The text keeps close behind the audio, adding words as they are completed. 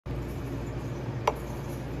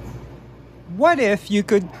What if you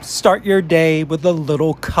could start your day with a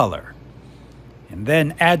little color and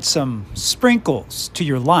then add some sprinkles to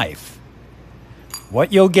your life?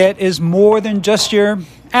 What you'll get is more than just your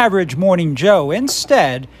average morning Joe.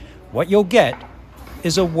 Instead, what you'll get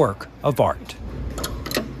is a work of art.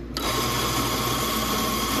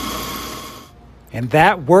 And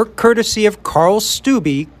that work courtesy of Carl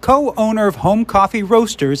Stubbe, co-owner of Home Coffee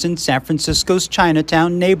Roasters in San Francisco's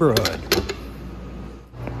Chinatown neighborhood,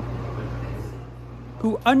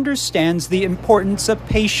 who understands the importance of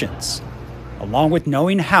patience, along with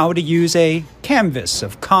knowing how to use a canvas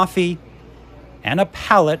of coffee and a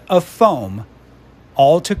palette of foam,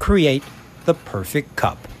 all to create the perfect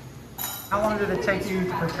cup. How long did it take you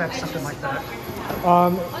to perfect something like that?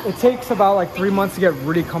 It takes about like 3 months to get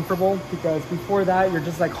really comfortable, because before that you're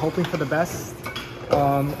just like hoping for the best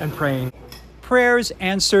and praying. Prayers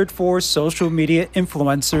answered for social media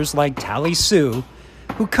influencers like Tally Sue,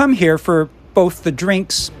 who come here for both the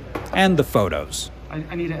drinks and the photos.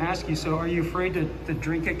 I need to ask you, so are you afraid to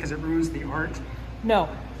drink it because it ruins the art? No.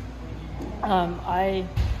 The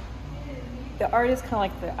art is kind of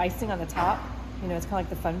like the icing on the top. You know, it's kind of like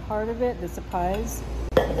the fun part of it, the surprise.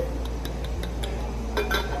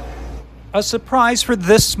 A surprise for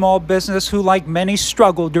this small business who, like many,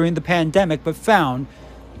 struggled during the pandemic but found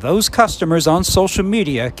those customers on social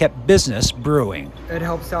media kept business brewing. It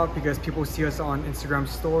helps out because people see us on Instagram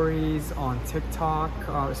stories, on TikTok,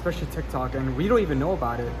 especially TikTok, and we don't even know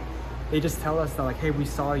about it. They just tell us that like, hey, we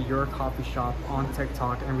saw your coffee shop on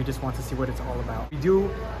TikTok and we just want to see what it's all about. We do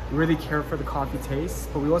really care for the coffee taste,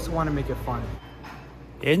 but we also want to make it fun.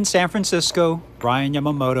 In San Francisco, Brian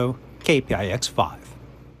Yamamoto, KPIX 5.